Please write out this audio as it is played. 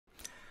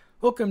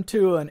Welcome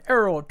to an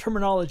Aero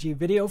terminology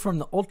video from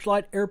the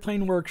Ultralight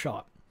Airplane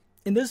Workshop.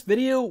 In this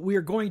video, we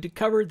are going to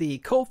cover the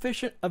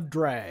coefficient of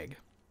drag.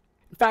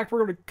 In fact,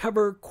 we're going to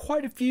cover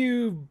quite a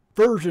few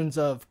versions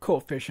of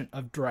coefficient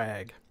of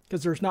drag,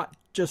 because there's not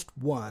just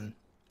one.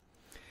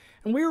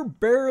 And we're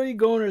barely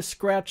going to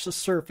scratch the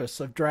surface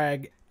of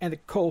drag and the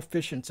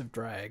coefficients of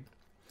drag.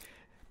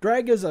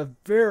 Drag is a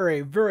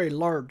very, very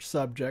large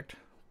subject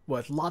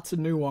with lots of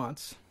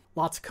nuance,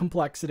 lots of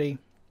complexity.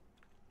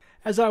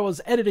 As I was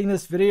editing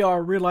this video, I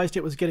realized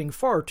it was getting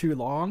far too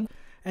long,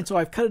 and so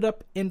I've cut it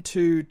up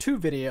into two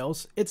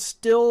videos. It's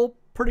still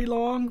pretty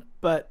long,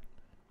 but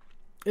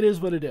it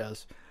is what it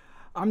is.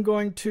 I'm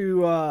going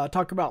to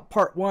talk about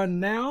part one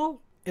now.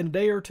 In a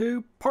day or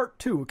two, part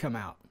two will come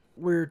out.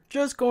 We're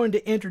just going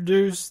to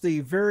introduce the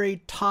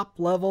very top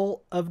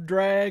level of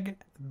drag,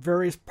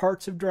 various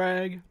parts of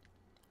drag.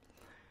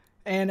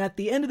 And at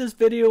the end of this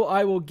video,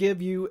 I will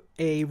give you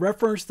a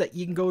reference that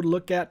you can go to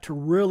look at to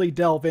really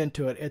delve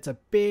into it. It's a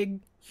big,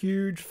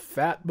 huge,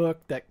 fat book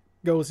that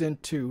goes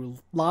into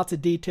lots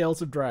of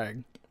details of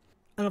drag.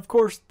 And of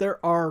course,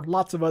 there are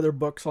lots of other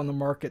books on the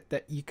market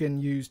that you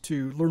can use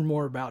to learn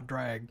more about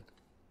drag.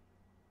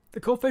 The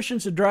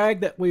coefficients of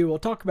drag that we will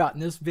talk about in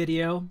this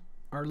video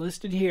are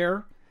listed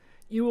here.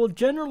 You will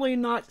generally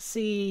not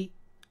see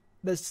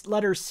this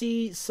letter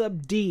C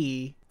sub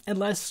D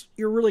unless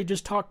you're really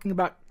just talking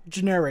about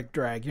generic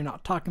drag. You're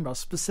not talking about a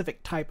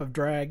specific type of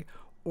drag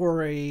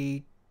or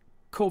a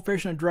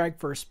coefficient of drag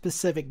for a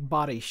specific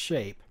body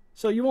shape.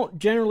 So you won't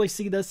generally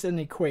see this in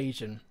the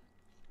equation.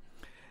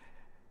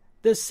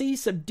 The C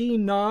sub D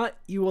naught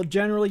you will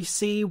generally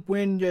see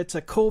when it's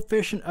a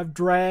coefficient of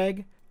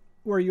drag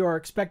where you are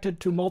expected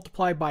to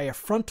multiply by a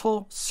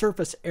frontal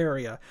surface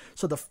area.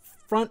 So the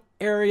front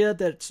area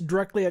that's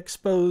directly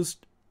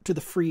exposed to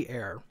the free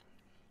air.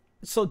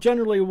 So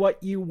generally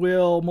what you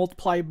will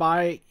multiply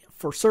by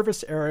for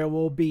surface area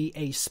will be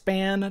a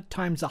span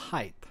times a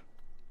height.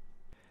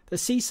 The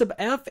C sub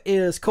F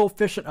is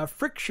coefficient of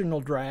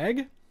frictional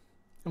drag,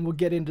 and we'll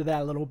get into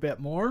that a little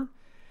bit more.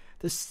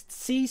 The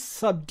C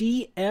sub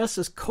DS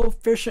is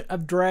coefficient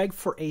of drag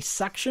for a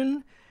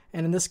section,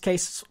 and in this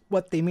case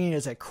what they mean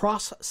is a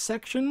cross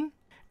section,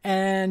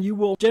 and you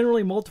will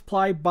generally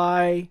multiply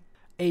by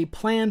a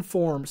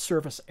planform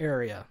surface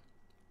area.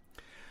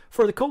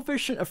 For the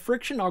coefficient of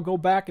friction, I'll go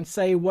back and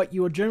say what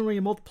you will generally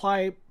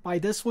multiply by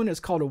this one is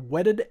called a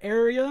wetted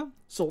area,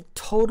 so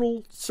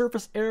total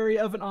surface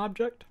area of an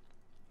object.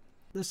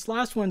 This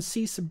last one,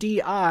 C sub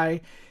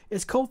DI,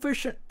 is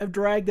coefficient of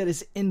drag that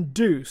is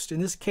induced, in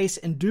this case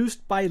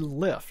induced by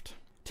lift.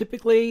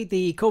 Typically,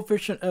 the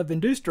coefficient of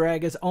induced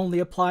drag is only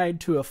applied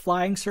to a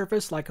flying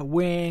surface like a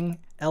wing,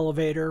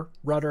 elevator,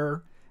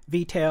 rudder,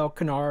 V-tail,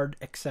 canard,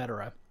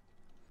 etc.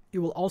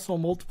 You will also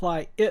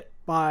multiply it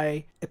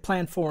by a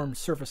planform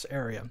surface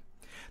area.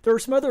 There are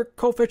some other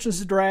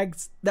coefficients of drag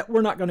that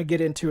we're not going to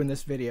get into in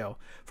this video.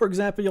 For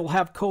example, you'll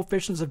have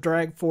coefficients of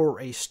drag for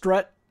a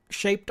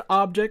strut-shaped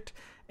object,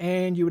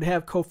 and you would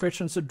have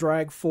coefficients of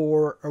drag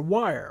for a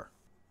wire.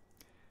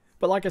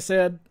 But like I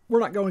said, we're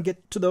not going to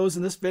get to those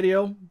in this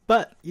video,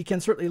 but you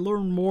can certainly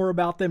learn more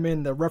about them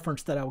in the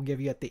reference that I will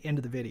give you at the end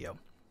of the video.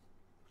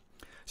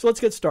 So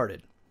let's get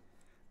started.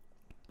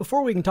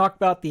 Before we can talk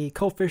about the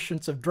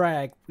coefficients of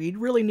drag, we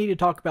really need to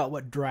talk about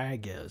what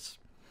drag is.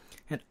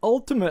 And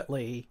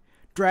ultimately,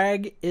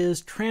 drag is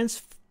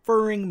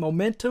transferring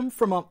momentum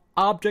from an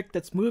object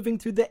that's moving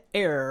through the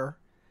air,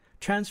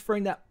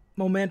 transferring that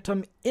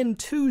momentum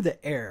into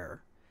the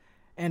air.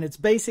 And it's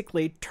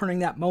basically turning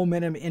that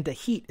momentum into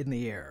heat in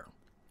the air.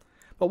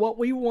 But what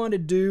we want to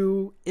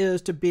do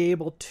is to be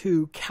able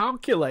to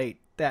calculate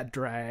that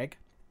drag,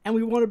 and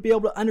we want to be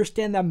able to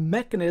understand the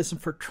mechanism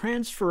for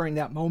transferring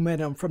that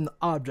momentum from the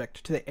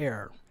object to the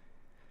air.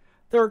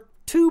 There are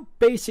two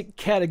basic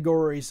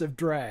categories of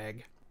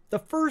drag. The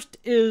first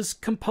is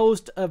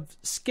composed of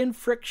skin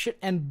friction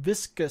and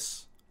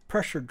viscous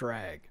pressure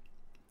drag.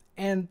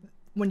 And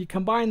when you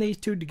combine these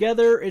two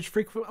together, it's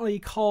frequently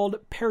called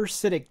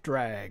parasitic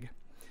drag.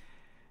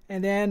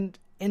 And then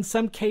in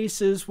some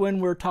cases, when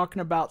we're talking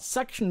about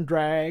section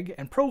drag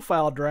and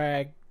profile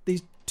drag,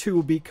 these two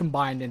will be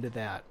combined into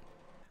that.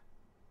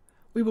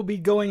 We will be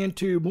going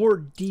into more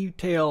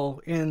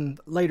detail in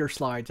later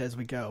slides as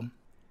we go.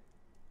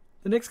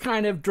 The next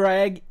kind of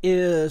drag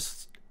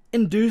is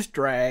induced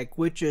drag,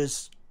 which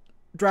is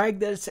drag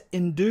that's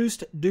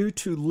induced due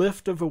to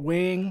lift of a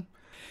wing.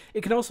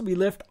 It can also be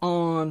lift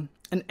on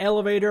an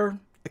elevator,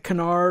 a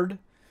canard,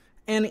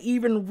 and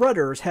even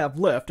rudders have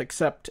lift,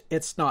 except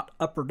it's not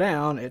up or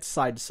down, it's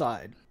side to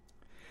side.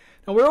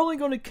 Now we're only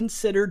going to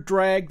consider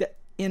drag that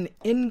in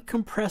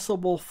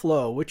incompressible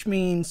flow, which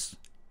means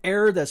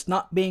air that's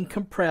not being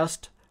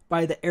compressed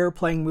by the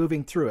airplane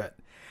moving through it.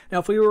 Now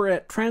if we were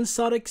at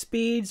transonic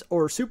speeds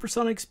or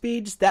supersonic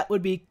speeds, that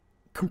would be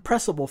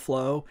compressible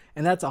flow,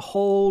 and that's a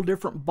whole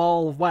different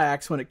ball of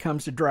wax when it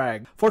comes to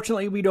drag.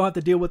 Fortunately, we don't have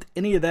to deal with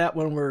any of that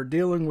when we're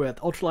dealing with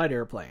ultralight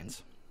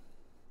airplanes.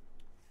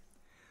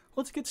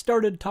 Let's get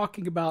started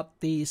talking about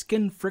the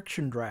skin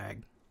friction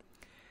drag.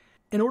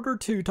 In order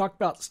to talk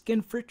about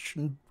skin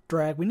friction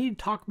drag, we need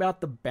to talk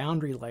about the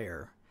boundary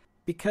layer,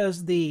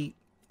 because the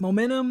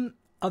momentum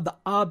of the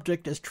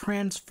object is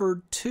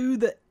transferred to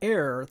the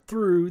air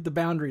through the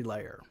boundary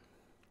layer.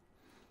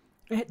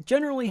 We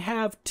generally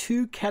have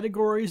two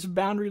categories of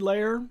boundary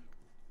layer.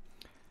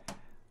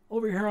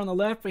 Over here on the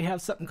left, we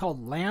have something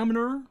called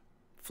laminar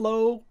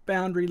flow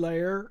boundary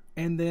layer,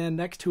 and then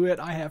next to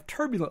it, I have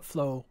turbulent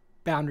flow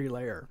boundary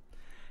layer.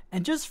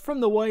 And just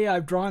from the way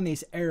I've drawn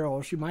these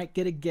arrows, you might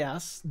get a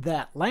guess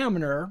that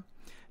laminar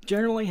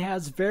generally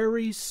has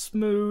very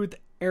smooth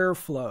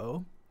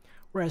airflow,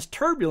 whereas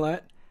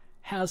turbulent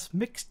has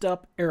mixed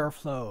up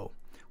airflow,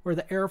 where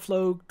the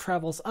airflow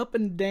travels up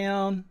and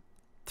down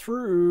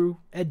through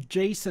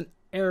adjacent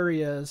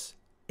areas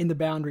in the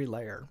boundary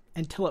layer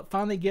until it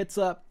finally gets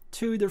up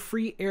to the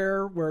free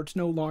air where it's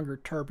no longer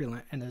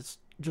turbulent and it's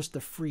just the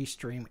free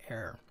stream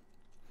air.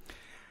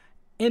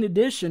 In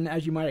addition,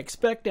 as you might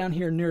expect down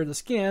here near the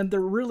skin,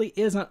 there really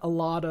isn't a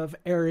lot of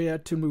area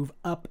to move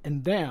up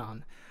and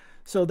down.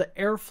 So the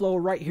airflow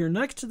right here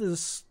next to the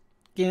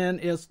skin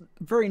is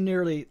very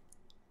nearly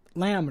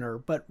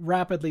laminar, but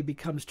rapidly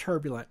becomes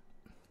turbulent.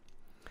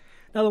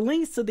 Now the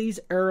lengths of these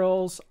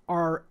arrows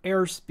are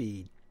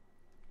airspeed.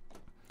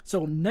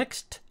 So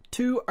next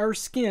to our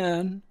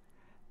skin,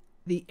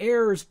 the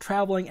air is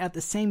traveling at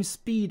the same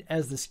speed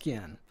as the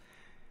skin.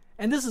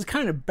 And this is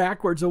kind of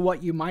backwards of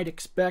what you might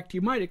expect. You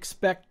might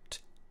expect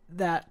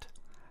that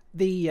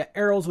the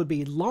arrows would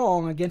be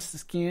long against the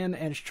skin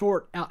and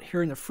short out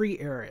here in the free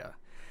area.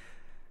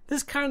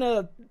 This kind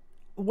of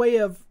way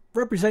of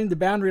representing the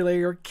boundary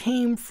layer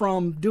came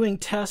from doing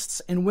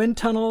tests in wind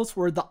tunnels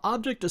where the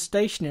object is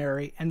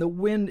stationary and the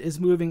wind is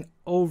moving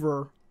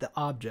over the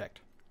object.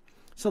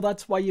 So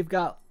that's why you've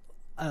got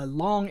a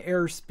long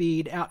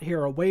airspeed out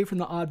here away from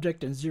the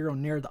object and zero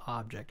near the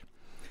object.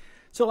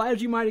 So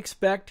as you might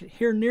expect,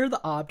 here near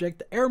the object,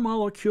 the air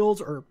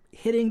molecules are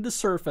hitting the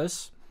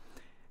surface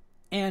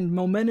and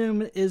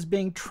momentum is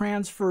being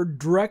transferred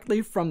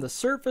directly from the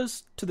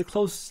surface to the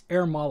closest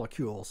air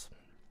molecules.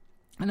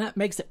 And that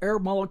makes the air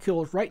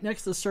molecules right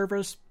next to the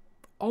surface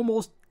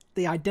almost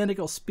the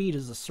identical speed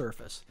as the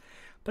surface.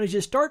 But as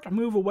you start to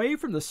move away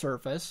from the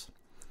surface,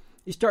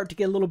 you start to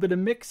get a little bit of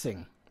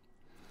mixing.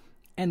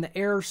 And the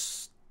air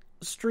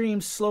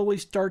stream slowly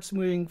starts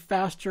moving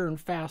faster and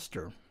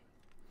faster.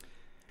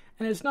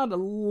 And it's not a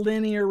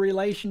linear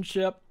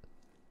relationship.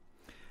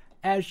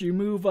 As you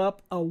move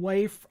up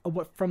away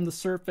from the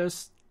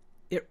surface,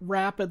 it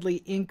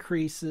rapidly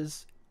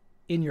increases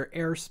in your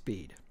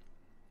airspeed.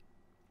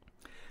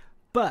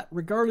 But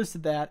regardless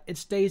of that, it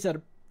stays at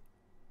a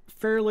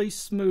fairly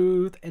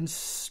smooth and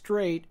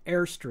straight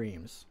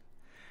airstreams.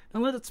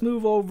 Now let's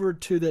move over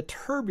to the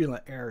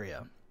turbulent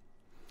area.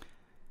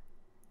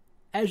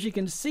 As you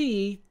can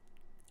see,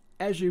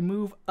 as you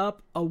move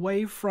up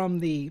away from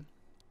the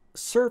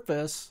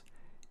surface,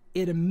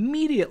 it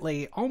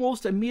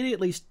almost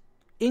immediately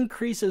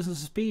increases in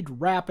speed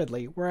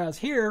rapidly. Whereas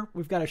here,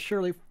 we've got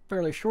a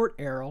fairly short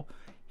arrow.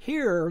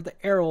 Here, the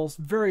arrow's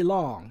very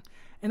long.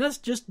 And that's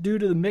just due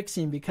to the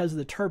mixing because of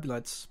the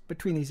turbulence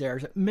between these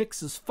airs. It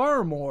mixes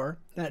far more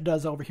than it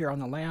does over here on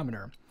the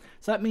laminar.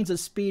 So that means the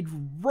speed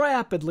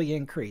rapidly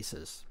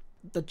increases.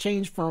 The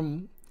change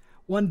from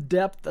one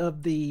depth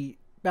of the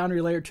boundary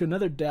layer to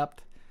another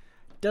depth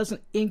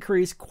doesn't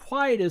increase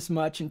quite as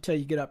much until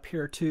you get up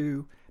here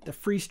to the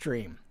free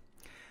stream.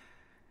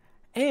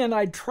 And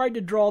I tried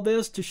to draw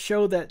this to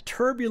show that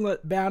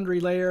turbulent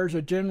boundary layers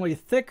are generally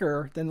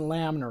thicker than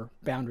laminar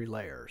boundary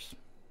layers.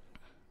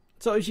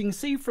 So as you can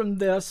see from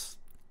this,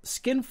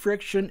 skin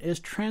friction is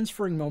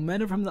transferring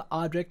momentum from the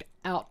object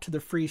out to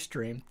the free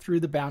stream through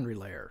the boundary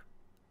layer.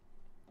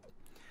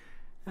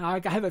 Now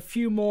I have a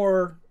few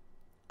more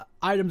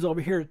items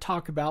over here to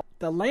talk about.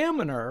 The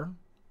laminar,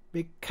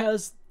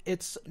 because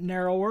it's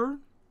narrower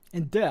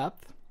in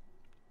depth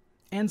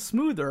and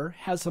smoother,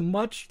 has a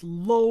much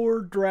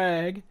lower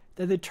drag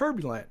than the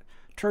turbulent.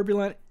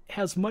 Turbulent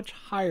has much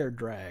higher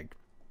drag.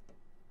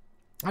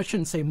 I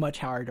shouldn't say much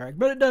higher drag,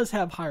 but it does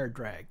have higher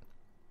drag.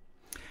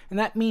 And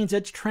that means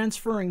it's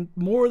transferring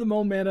more of the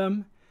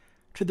momentum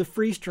to the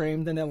free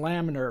stream than the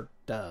laminar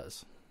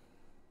does.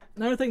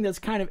 Another thing that's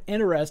kind of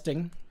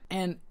interesting,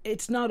 and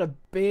it's not a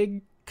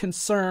big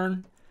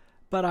concern,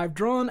 but I've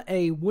drawn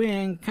a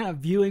wing kind of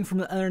viewing from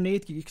the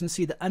underneath. You can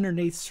see the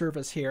underneath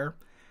surface here.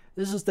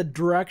 This is the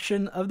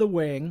direction of the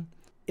wing.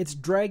 It's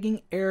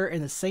dragging air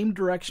in the same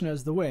direction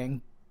as the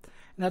wing,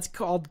 and that's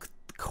called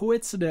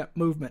coincident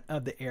movement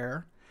of the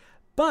air.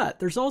 But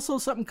there's also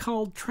something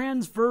called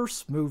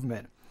transverse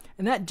movement,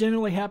 and that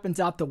generally happens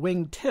out the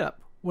wing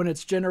tip when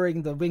it's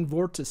generating the wing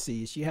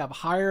vortices. You have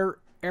higher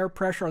air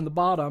pressure on the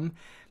bottom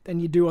than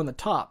you do on the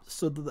top,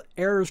 so the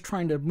air is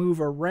trying to move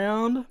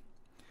around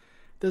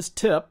this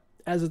tip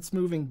as it's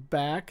moving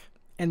back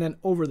and then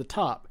over the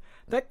top.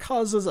 That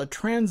causes a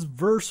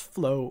transverse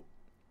flow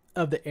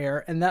of the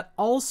air, and that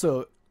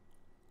also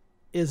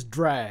is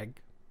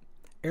drag.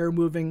 Air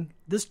moving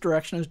this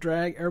direction is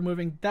drag, air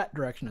moving that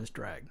direction is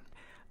drag.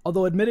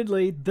 Although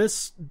admittedly,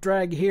 this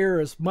drag here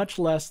is much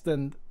less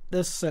than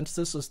this, since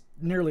this is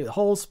nearly the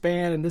whole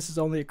span and this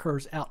only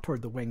occurs out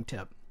toward the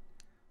wingtip.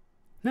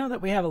 Now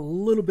that we have a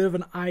little bit of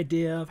an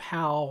idea of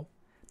how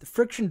the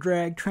friction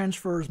drag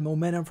transfers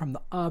momentum from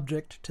the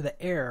object to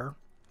the air,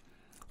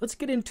 let's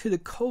get into the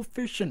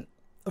coefficient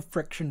of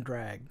friction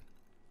drag.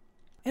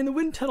 In the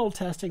wind tunnel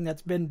testing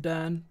that's been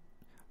done,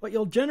 what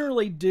you'll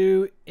generally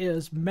do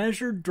is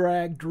measure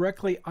drag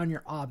directly on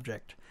your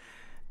object.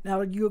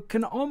 Now, you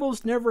can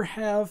almost never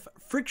have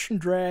friction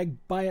drag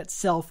by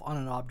itself on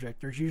an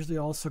object. There's usually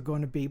also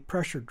going to be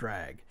pressure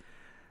drag.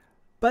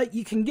 But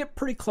you can get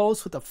pretty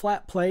close with a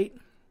flat plate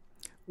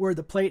where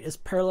the plate is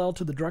parallel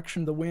to the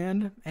direction of the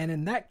wind, and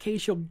in that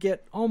case you'll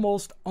get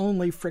almost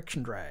only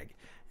friction drag.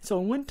 So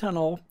in wind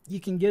tunnel, you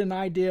can get an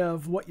idea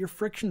of what your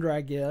friction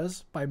drag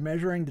is by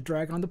measuring the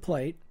drag on the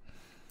plate,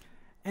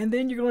 and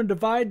then you're going to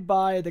divide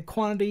by the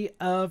quantity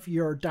of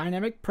your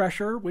dynamic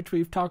pressure, which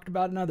we've talked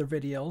about in other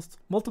videos,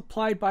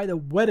 multiplied by the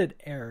wetted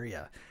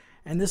area.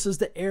 And this is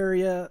the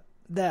area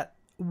that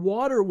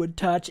water would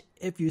touch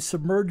if you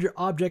submerge your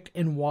object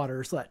in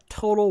water, so that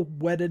total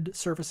wetted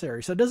surface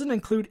area. So it doesn't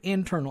include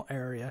internal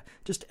area,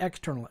 just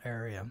external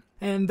area.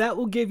 And that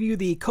will give you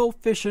the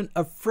coefficient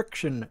of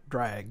friction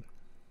drag.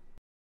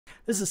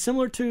 This is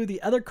similar to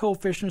the other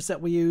coefficients that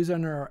we use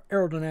in our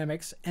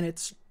aerodynamics, and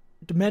it's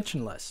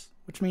dimensionless,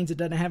 which means it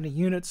doesn't have any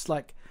units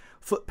like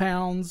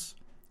foot-pounds,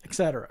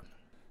 etc.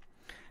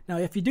 Now,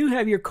 if you do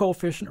have your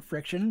coefficient of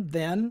friction,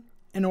 then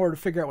in order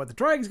to figure out what the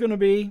drag is going to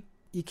be,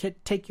 you can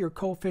take your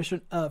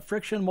coefficient of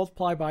friction,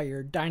 multiply by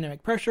your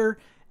dynamic pressure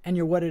and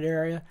your wetted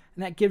area,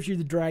 and that gives you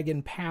the drag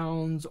in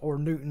pounds or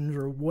newtons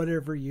or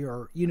whatever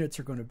your units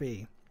are going to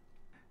be.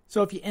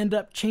 So if you end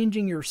up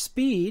changing your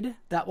speed,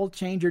 that will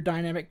change your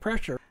dynamic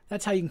pressure.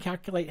 That's how you can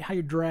calculate how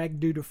your drag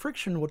due to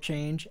friction will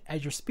change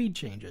as your speed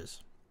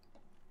changes,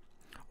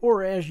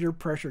 or as your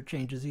pressure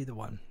changes, either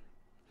one.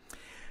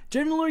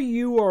 Generally,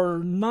 you are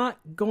not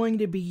going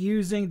to be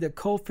using the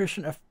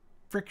coefficient of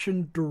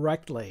friction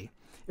directly.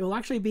 It will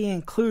actually be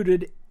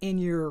included in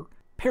your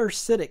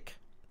parasitic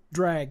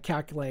drag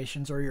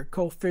calculations, or your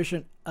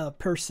coefficient of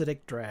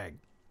parasitic drag.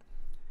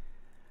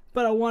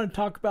 But I want to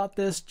talk about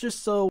this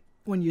just so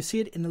when you see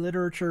it in the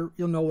literature,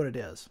 you'll know what it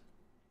is.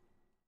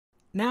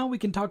 Now we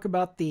can talk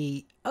about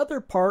the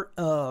other part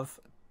of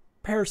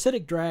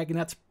parasitic drag, and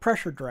that's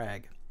pressure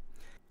drag.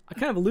 I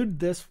kind of alluded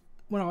to this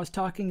when I was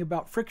talking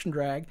about friction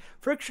drag.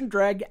 Friction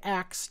drag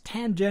acts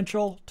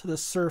tangential to the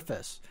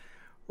surface,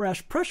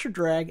 whereas pressure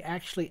drag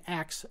actually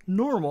acts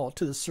normal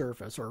to the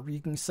surface, or you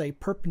can say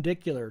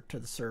perpendicular to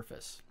the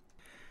surface.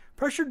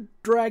 Pressure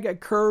drag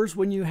occurs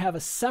when you have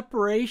a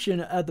separation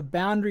of the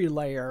boundary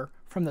layer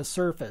from the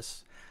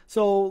surface.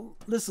 So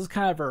this is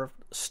kind of a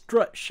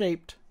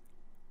strut-shaped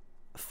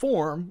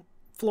form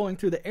flowing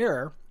through the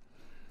air,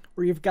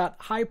 where you've got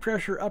high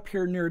pressure up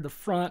here near the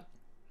front,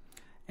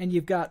 and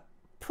you've got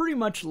pretty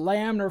much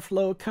laminar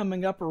flow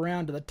coming up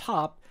around to the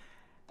top,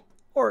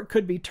 or it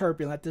could be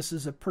turbulent. This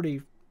is a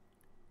pretty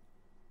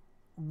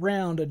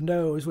rounded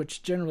nose,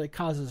 which generally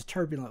causes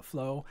turbulent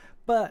flow,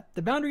 but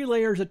the boundary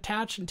layer is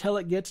attached until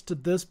it gets to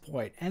this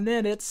point, and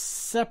then it's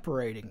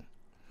separating.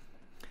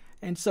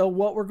 And so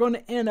what we're going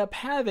to end up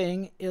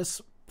having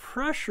is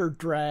pressure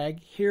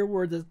drag here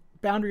where the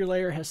boundary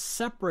layer has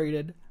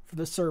separated from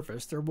the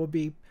surface. There will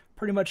be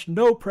pretty much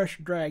no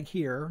pressure drag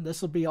here.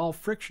 This will be all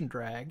friction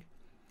drag.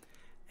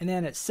 And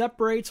then it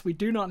separates. We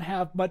do not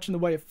have much in the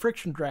way of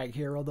friction drag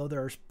here, although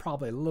there's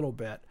probably a little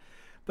bit.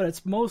 But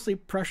it's mostly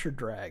pressure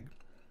drag.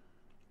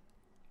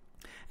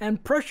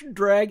 And pressure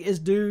drag is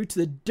due to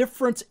the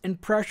difference in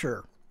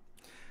pressure.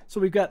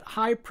 So we've got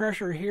high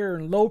pressure here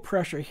and low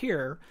pressure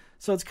here.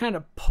 So it's kind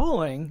of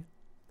pulling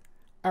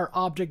our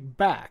object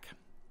back.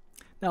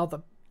 Now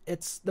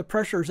the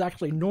pressure is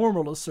actually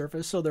normal to the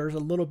surface, so there's a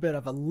little bit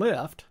of a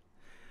lift.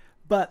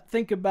 But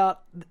think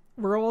about,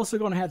 we're also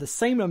going to have the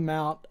same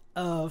amount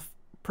of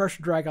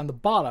pressure drag on the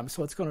bottom,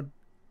 so it's going to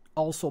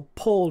also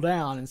pull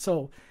down. And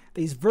so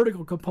these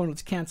vertical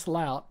components cancel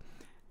out,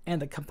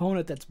 and the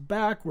component that's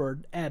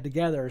backward add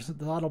together. So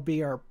that'll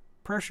be our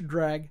pressure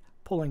drag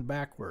pulling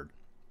backward.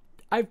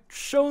 I've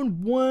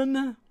shown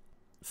one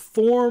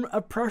form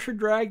of pressure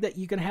drag that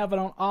you can have on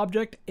an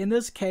object. In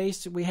this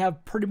case, we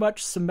have pretty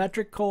much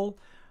symmetrical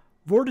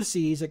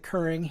vortices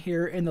occurring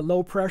here in the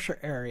low pressure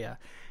area.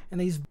 And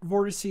these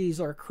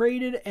vortices are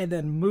created and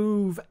then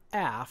move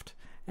aft.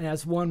 And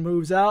as one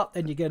moves out,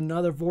 then you get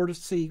another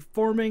vortice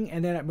forming,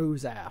 and then it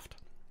moves aft.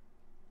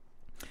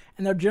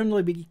 And they'll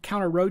generally be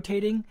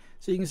counter-rotating.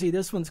 So you can see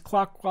this one's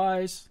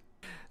clockwise.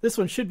 This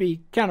one should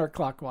be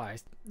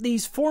counterclockwise.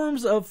 These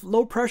forms of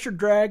low pressure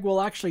drag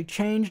will actually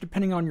change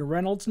depending on your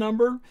Reynolds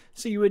number.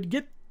 So you would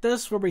get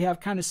this where we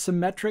have kind of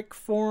symmetric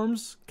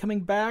forms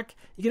coming back.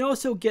 You can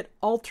also get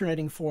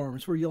alternating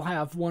forms where you'll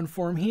have one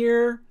form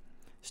here,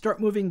 start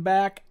moving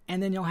back,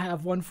 and then you'll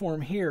have one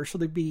form here. So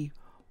there'd be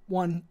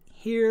one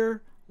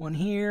here, one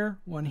here,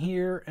 one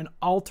here, and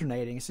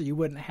alternating. So you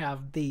wouldn't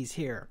have these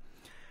here.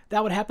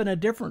 That would happen at a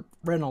different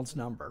Reynolds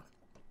number.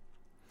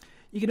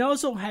 You can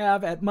also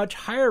have at much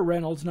higher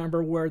Reynolds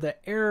number where the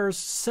air is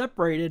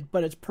separated,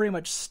 but it's pretty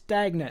much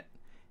stagnant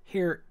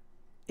here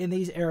in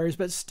these areas,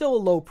 but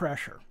still low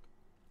pressure.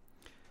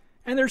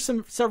 And there's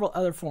several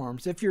other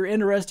forms. If you're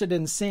interested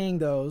in seeing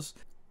those,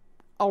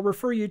 I'll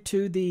refer you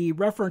to the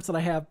reference that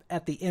I have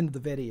at the end of the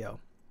video.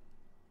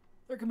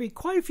 There can be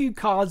quite a few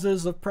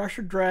causes of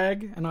pressure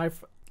drag, and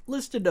I've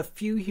listed a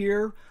few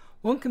here.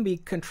 One can be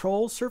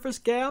control surface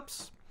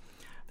gaps.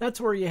 That's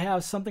where you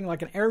have something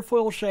like an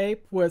airfoil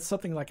shape with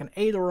something like an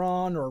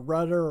aileron or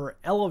rudder or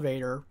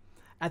elevator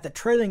at the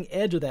trailing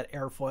edge of that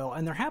airfoil,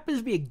 and there happens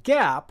to be a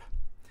gap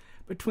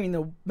between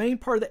the main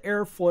part of the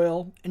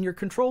airfoil and your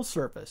control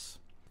surface.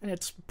 And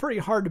it's pretty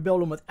hard to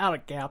build them without a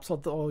gaps,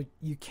 although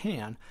you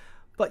can.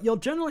 But you'll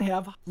generally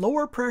have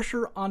lower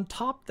pressure on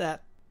top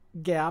that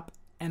gap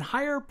and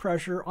higher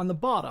pressure on the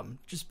bottom,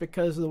 just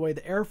because of the way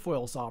the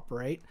airfoils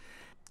operate.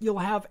 You'll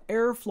have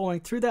air flowing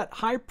through that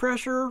high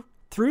pressure,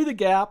 through the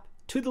gap,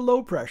 to the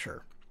low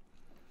pressure.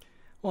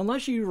 Well,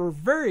 unless you are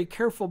very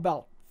careful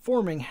about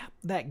forming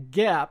that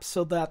gap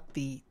so that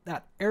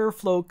that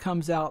airflow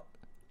comes out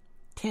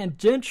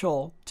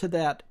tangential to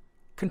that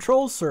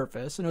control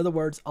surface, in other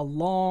words,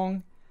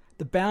 along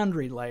the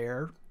boundary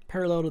layer,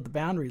 parallel to the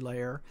boundary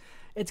layer,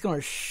 it's going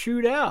to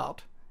shoot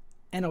out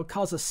and it'll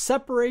cause a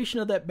separation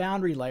of that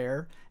boundary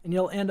layer, and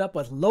you'll end up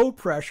with low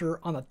pressure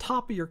on the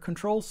top of your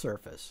control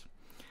surface.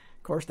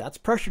 Of course, that's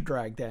pressure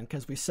drag then,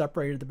 because we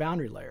separated the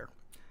boundary layer.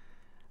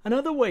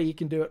 Another way you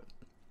can do it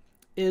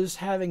is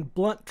having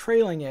blunt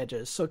trailing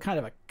edges, so kind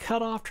of a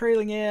cut-off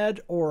trailing edge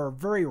or a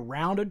very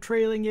rounded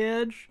trailing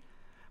edge.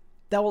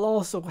 That will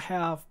also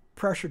have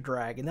pressure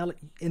drag, and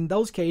in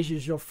those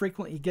cases you'll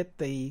frequently get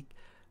the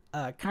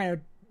kind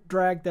of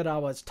drag that I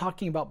was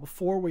talking about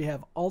before. We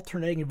have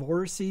alternating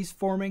vortices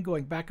forming,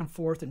 going back and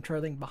forth and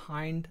trailing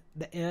behind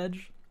the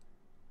edge.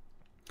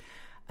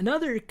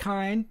 Another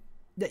kind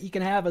that you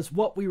can have is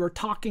what we were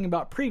talking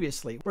about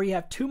previously, where you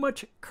have too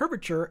much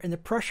curvature in the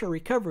pressure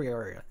recovery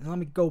area. And let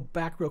me go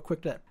back real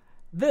quick to that.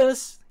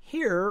 This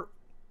here,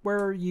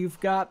 where you've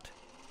got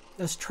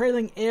this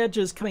trailing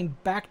edges coming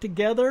back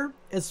together,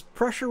 is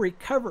pressure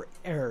recovery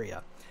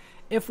area.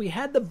 If we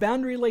had the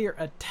boundary layer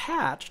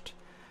attached,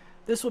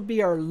 this would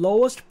be our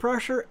lowest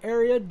pressure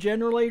area,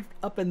 generally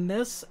up in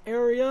this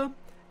area,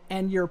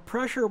 and your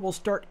pressure will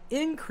start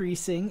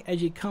increasing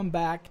as you come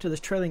back to this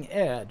trailing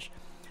edge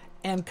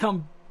and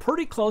come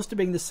pretty close to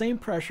being the same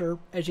pressure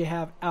as you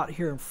have out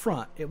here in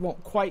front. It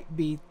won't quite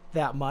be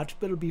that much,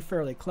 but it'll be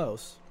fairly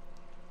close.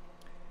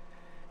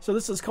 So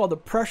this is called the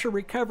pressure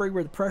recovery,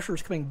 where the pressure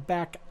is coming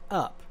back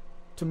up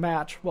to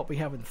match what we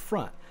have in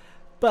front.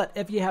 But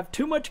if you have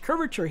too much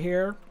curvature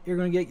here, you're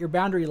going to get your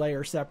boundary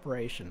layer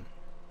separation.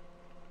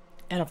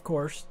 And of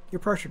course, your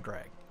pressure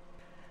drag.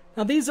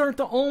 Now these aren't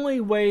the only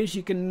ways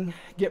you can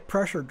get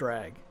pressure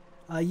drag.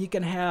 You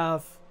can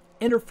have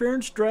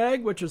interference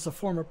drag, which is a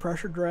form of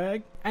pressure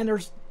drag, and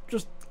there's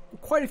just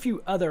quite a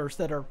few others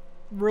that are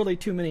really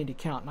too many to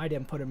count, and I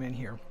didn't put them in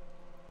here.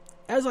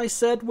 As I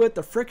said with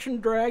the friction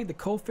drag, the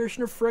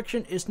coefficient of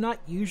friction is not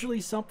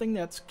usually something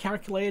that's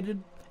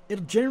calculated.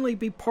 It'll generally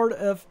be part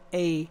of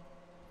a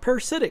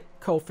parasitic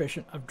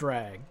coefficient of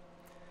drag.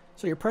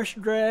 So your pressure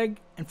drag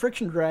and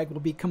friction drag will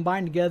be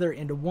combined together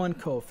into one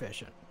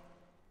coefficient.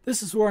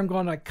 This is where I'm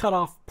going to cut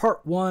off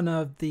part 1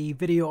 of the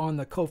video on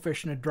the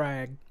coefficient of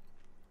drag.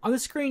 On the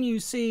screen you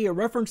see a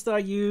reference that I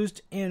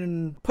used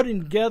in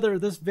putting together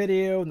this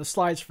video and the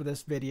slides for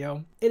this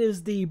video. It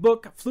is the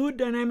book Fluid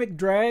Dynamic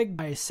Drag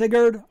by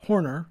Sigurd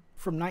Horner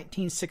from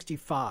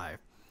 1965.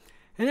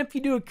 And if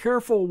you do a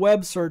careful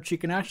web search, you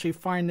can actually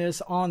find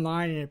this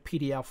online in a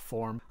PDF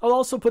form. I'll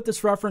also put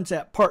this reference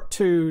at part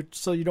 2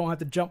 so you don't have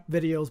to jump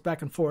videos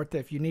back and forth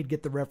if you need to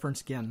get the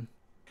reference again.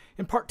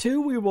 In part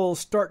 2, we will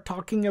start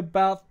talking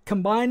about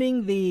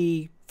combining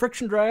the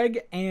friction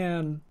drag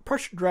and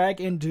pressure drag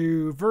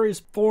into various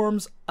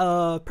forms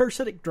of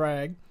parasitic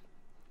drag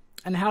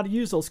and how to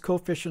use those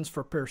coefficients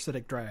for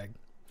parasitic drag.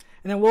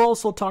 And then we'll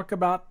also talk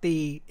about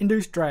the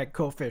induced drag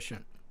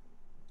coefficient.